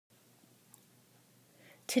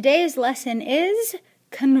Today's lesson is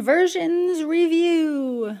Conversions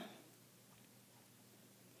Review.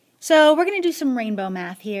 So we're going to do some rainbow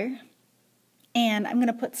math here, and I'm going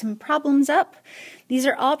to put some problems up. These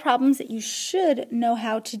are all problems that you should know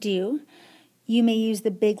how to do. You may use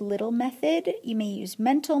the big little method, you may use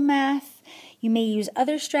mental math, you may use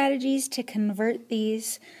other strategies to convert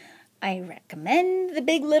these. I recommend the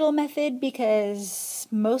big little method because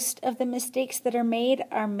most of the mistakes that are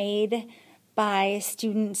made by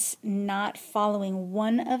students not following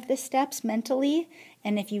one of the steps mentally,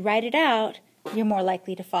 and if you write it out, you're more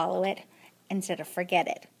likely to follow it instead of forget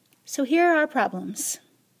it. So here are our problems.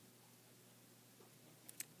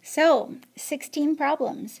 So, 16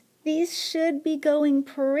 problems. These should be going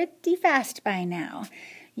pretty fast by now.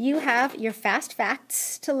 You have your fast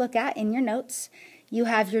facts to look at in your notes. You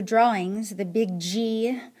have your drawings, the big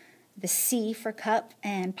G, the C for cup,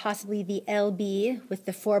 and possibly the LB with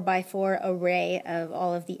the 4x4 array of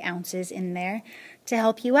all of the ounces in there to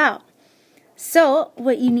help you out. So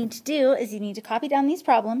what you need to do is you need to copy down these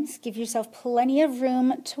problems, give yourself plenty of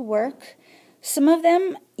room to work. Some of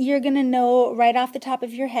them you're going to know right off the top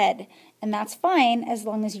of your head, and that's fine as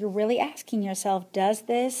long as you're really asking yourself, does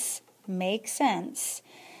this make sense?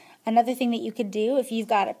 Another thing that you could do if you've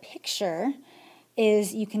got a picture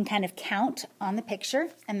is you can kind of count on the picture,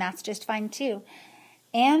 and that's just fine too.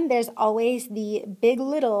 And there's always the big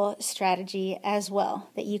little strategy as well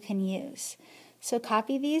that you can use. So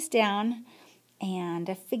copy these down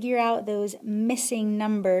and figure out those missing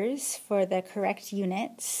numbers for the correct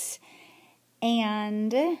units.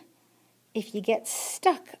 And if you get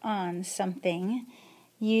stuck on something,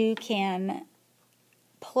 you can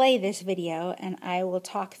play this video and I will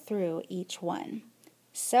talk through each one.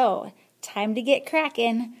 So, time to get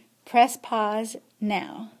cracking. Press pause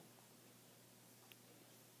now.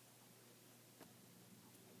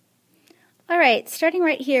 Alright, starting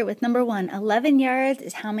right here with number 1, 11 yards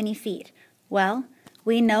is how many feet? Well,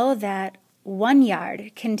 we know that 1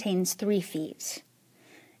 yard contains 3 feet,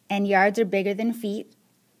 and yards are bigger than feet,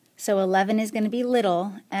 so 11 is going to be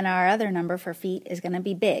little, and our other number for feet is going to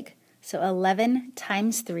be big. So 11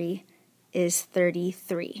 times 3 is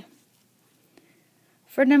 33.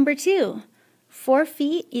 For number 2, 4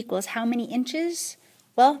 feet equals how many inches?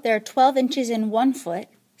 Well, there are 12 inches in 1 foot,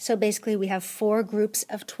 so basically we have 4 groups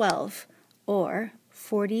of 12, or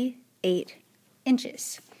 48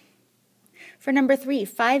 inches. For number 3,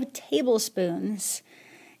 5 tablespoons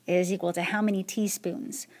is equal to how many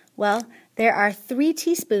teaspoons? Well, there are 3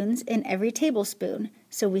 teaspoons in every tablespoon,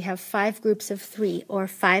 so we have 5 groups of 3, or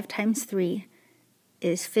 5 times 3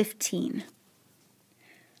 is 15.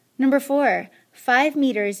 Number 4, 5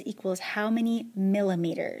 meters equals how many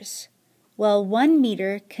millimeters? Well, 1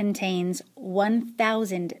 meter contains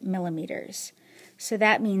 1,000 millimeters. So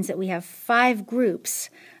that means that we have 5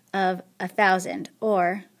 groups of 1,000,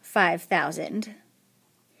 or 5,000.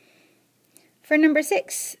 For number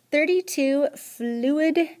 6, 32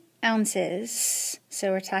 fluid ounces.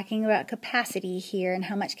 So we're talking about capacity here and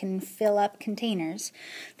how much can fill up containers.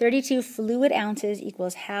 32 fluid ounces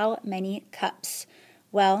equals how many cups?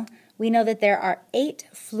 Well, we know that there are 8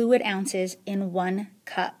 fluid ounces in 1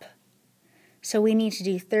 cup. So we need to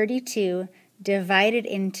do 32 divided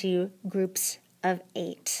into groups of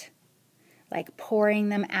 8, like pouring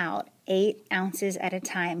them out 8 ounces at a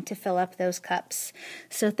time to fill up those cups.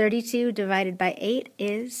 So 32 divided by 8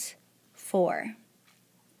 is 4.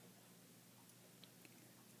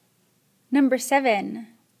 Number 7.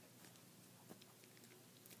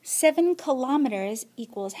 7 kilometers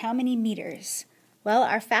equals how many meters? Well,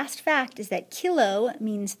 our fast fact is that kilo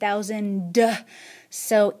means thousand,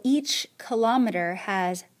 so each kilometer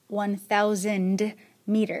has 1,000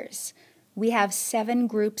 meters. We have 7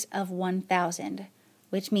 groups of 1,000,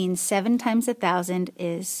 which means 7 times 1,000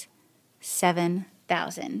 is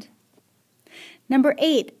 7,000. Number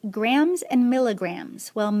 8, grams and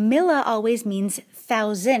milligrams. Well, milli always means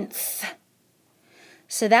thousandth.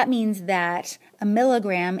 So that means that a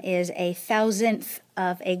milligram is a thousandth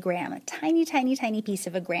of a gram, a tiny, tiny, tiny piece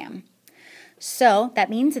of a gram. So that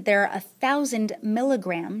means that there are 1,000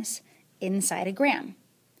 milligrams inside a gram.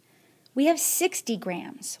 We have 60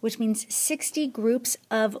 grams, which means 60 groups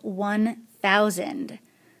of 1,000.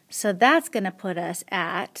 So that's going to put us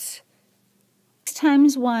at 6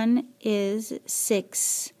 times 1 is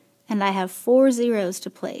 6, and I have 4 zeros to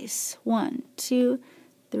place. 1, 2,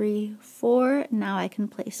 3, 4. Now I can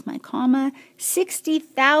place my comma.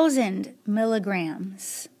 60,000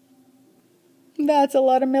 milligrams. That's a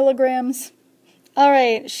lot of milligrams. All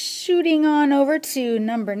right, shooting on over to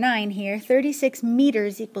number 9 here. 36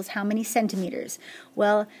 meters equals how many centimeters?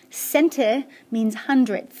 Well, centi means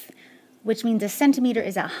hundredth. which means a centimeter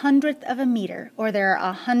is 100th of a meter, or there are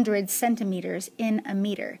 100 centimeters in a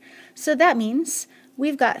meter. So that means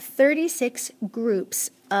we've got 36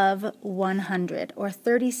 groups of 100, or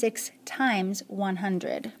 36 times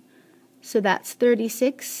 100. So that's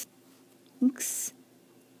 36,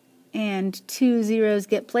 and 2 zeros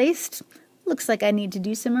get placed. Looks like I need to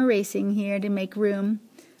do some erasing here to make room.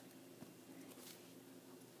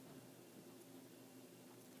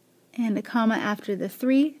 And a comma after the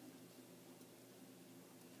 3.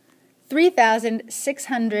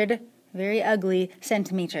 3,600, very ugly,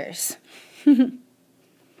 centimeters.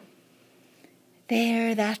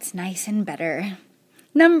 There, that's nice and better.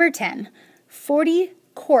 Number 10, 40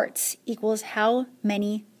 quarts equals how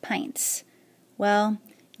many pints? Well,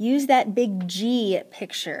 use that big G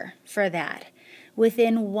picture for that.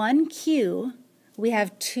 Within one Q, we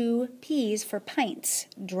have 2 P's for pints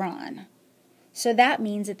drawn. So that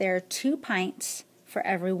means that there are 2 pints for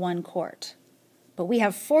every 1 quart. But we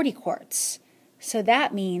have 40 quarts. So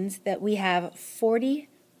that means that we have 40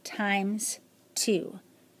 times 2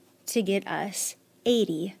 to get us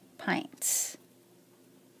 80 pints.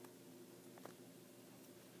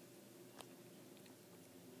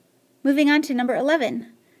 Moving on to number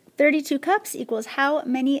 11. 32 cups equals how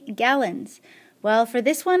many gallons? Well, for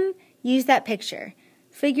this one, use that picture.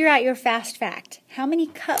 Figure out your fast fact. How many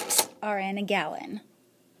cups are in a gallon?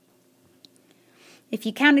 If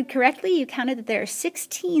you counted correctly, you counted that there are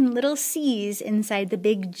 16 little C's inside the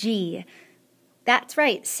big G. That's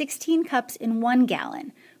right, 16 cups in 1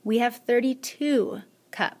 gallon. We have 32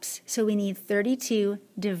 cups, so we need 32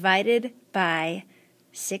 divided by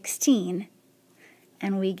 16,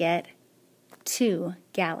 and we get 2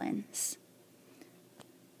 gallons.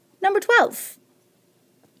 Number 12.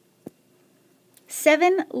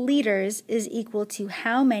 7 liters is equal to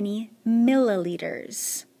how many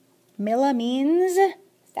milliliters? Milli means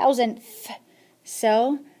thousandth.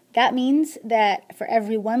 So that means that for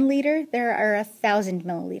every 1 liter, there are 1,000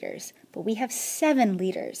 milliliters. But we have 7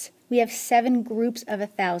 liters. We have 7 groups of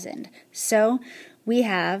 1,000. So we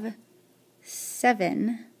have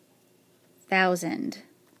 7,000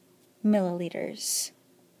 milliliters.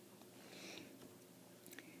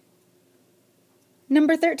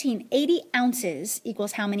 Number 13, 80 ounces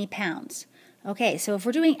equals how many pounds? Okay, so if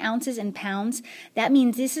we're doing ounces and pounds, that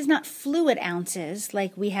means this is not fluid ounces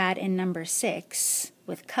like we had in number 6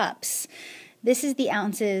 with cups. This is the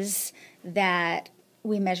ounces that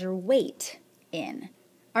we measure weight in.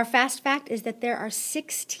 Our fast fact is that there are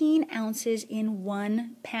 16 ounces in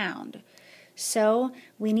 1 pound. So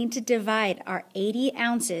we need to divide our 80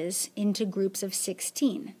 ounces into groups of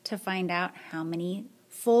 16 to find out how many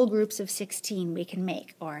full groups of 16 we can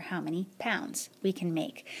make, or how many pounds we can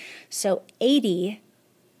make. So 80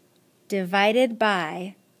 divided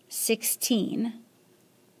by 16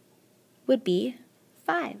 would be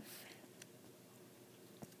 5.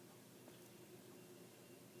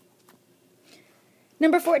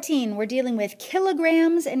 Number 14, we're dealing with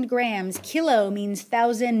kilograms and grams. Kilo means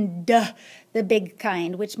thousand, the big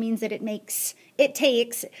kind, which means that it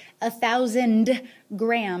takes 1,000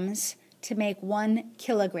 grams to make 1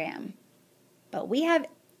 kilogram. But we have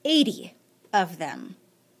 80 of them.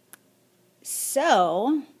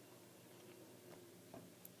 So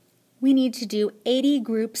we need to do 80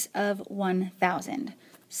 groups of 1,000.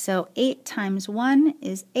 So 8 times 1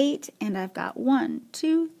 is 8, and I've got 1,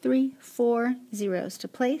 2, 3, 4 zeros to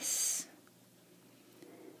place,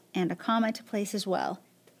 and a comma to place as well.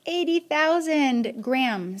 80,000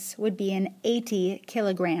 grams would be in 80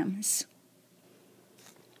 kilograms.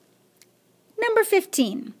 Number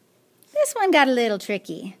 15. This one got a little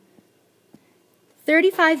tricky.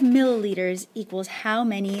 35 milliliters equals how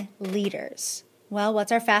many liters? Well,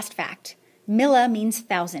 what's our fast fact? Milli means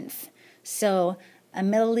thousandth. So a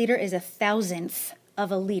milliliter is 1,000th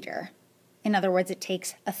of a liter. In other words, it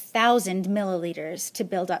takes 1,000 milliliters to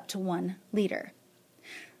build up to 1 liter.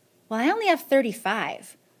 Well, I only have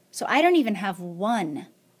 35, so I don't even have 1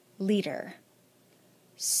 liter.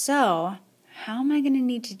 So how am I going to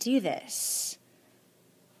need to do this?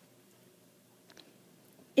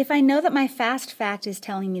 If I know that my fast fact is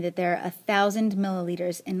telling me that there are 1,000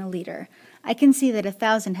 milliliters in a liter, I can see that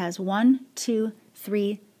 1,000 has 1, 2,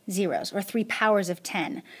 3 zeros, or 3 powers of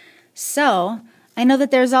 10. So I know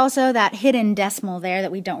that there's also that hidden decimal there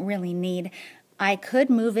that we don't really need. I could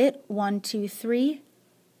move it 1, 2,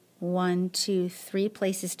 3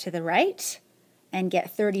 places to the right and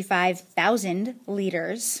get 35,000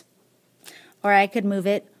 liters. Or I could move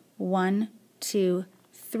it 1, 2,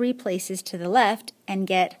 3 places to the left and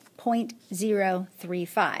get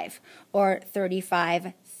 0.035, or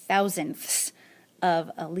 35 thousandths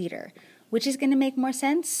of a liter. Which is going to make more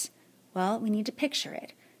sense? Well, we need to picture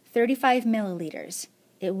it. 35 milliliters.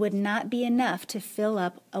 It would not be enough to fill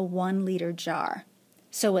up a 1-liter jar.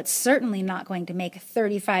 So it's certainly not going to make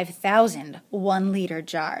 35,000 1-liter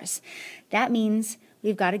jars. That means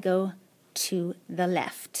we've got to go to the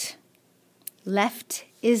left. Left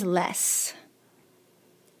is less.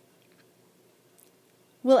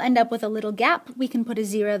 We'll end up with a little gap. We can put a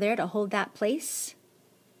 0 there to hold that place.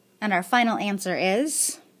 And our final answer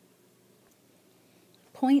is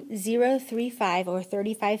 0.035 or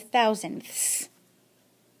 35 thousandths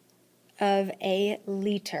of a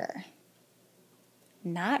liter.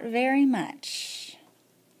 Not very much.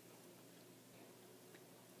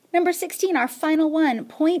 Number 16, our final one,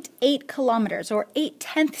 0.8 kilometers or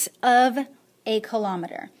 8/10 of a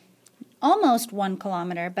kilometer. Almost 1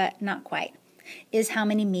 kilometer, but not quite. Is how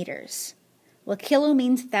many meters? Well, kilo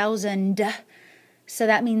means thousand, so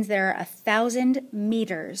that means there are 1,000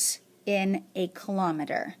 meters in a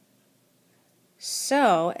kilometer.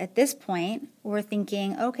 So at this point, we're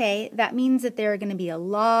thinking, okay, that means that there are going to be a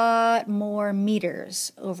lot more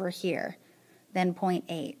meters over here than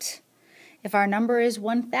 0.8. If our number is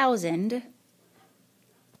 1,000,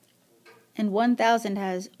 and 1,000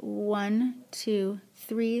 has 1, 2,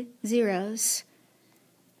 3 zeros,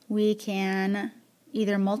 we can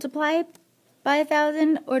either multiply by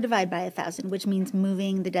 1,000 or divide by 1,000, which means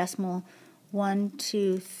moving the decimal 1,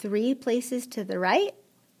 2, 3 places to the right,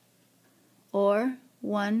 or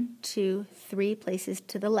 1, 2, 3 places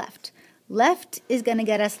to the left. Left is going to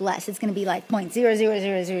get us less. It's going to be like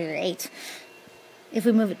 0.00008. If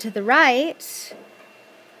we move it to the right,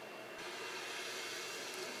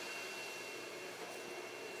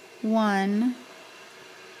 one,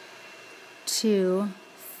 2,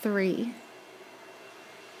 3.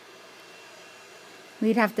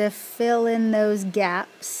 We'd have to fill in those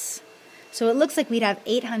gaps. So it looks like we'd have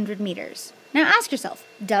 800 meters. Now ask yourself,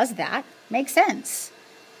 does that make sense?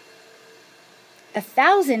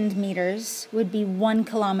 1,000 meters would be 1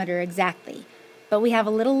 kilometer exactly, but we have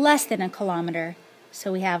a little less than a kilometer,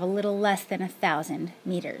 so we have a little less than 1,000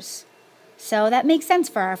 meters. So that makes sense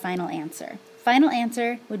for our final answer. Final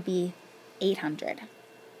answer would be 800.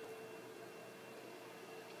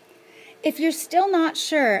 If you're still not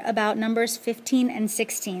sure about numbers 15 and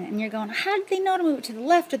 16, and you're going, how did they know to move it to the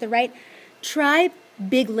left or the right? Try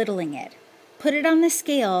big littling it. Put it on the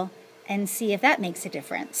scale and see if that makes a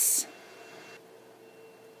difference.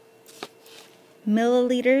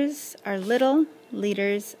 Milliliters are little,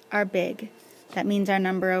 liters are big. That means our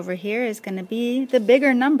number over here is going to be the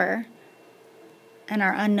bigger number, and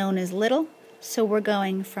our unknown is little, so we're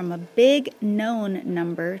going from a big known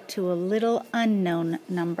number to a little unknown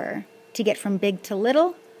number. To get from big to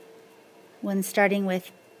little, when starting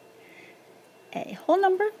with a whole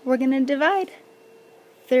number, we're going to divide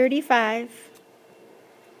 35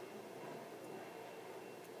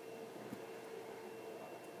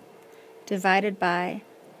 divided by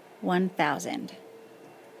 1,000,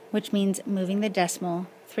 which means moving the decimal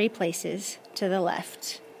 3 places to the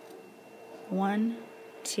left. 1,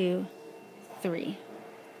 2, 3.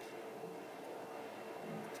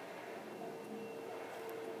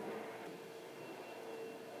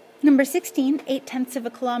 Number 16, 8/10 of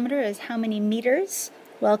a kilometer is how many meters?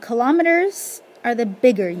 Well, kilometers are the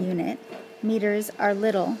bigger unit. Meters are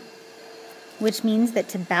little, which means that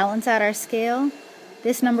to balance out our scale,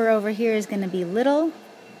 this number over here is going to be little,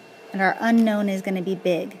 and our unknown is going to be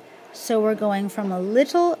big. So we're going from a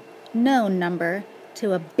little known number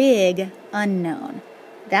to a big unknown.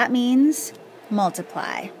 That means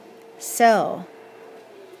multiply. So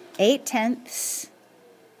 8/10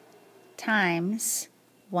 times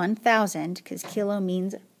 1,000, because kilo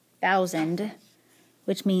means 1,000,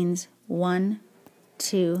 which means 1,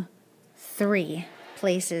 2, 3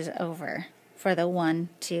 places over for the 1,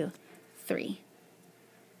 2, 3.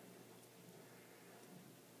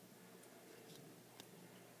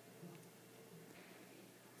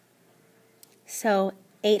 So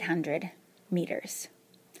 800 meters.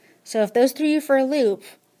 So if those threw you for a loop,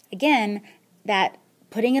 again, that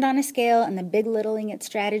putting it on a scale and the big littling it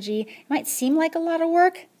strategy might seem like a lot of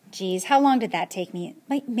work. Geez, how long did that take me?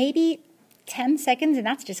 Like maybe 10 seconds, and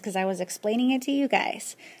that's just because I was explaining it to you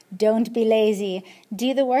guys. Don't be lazy.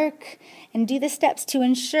 Do the work and do the steps to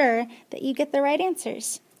ensure that you get the right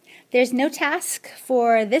answers. There's no task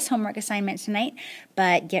for this homework assignment tonight,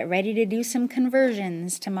 but get ready to do some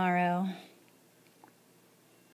conversions tomorrow.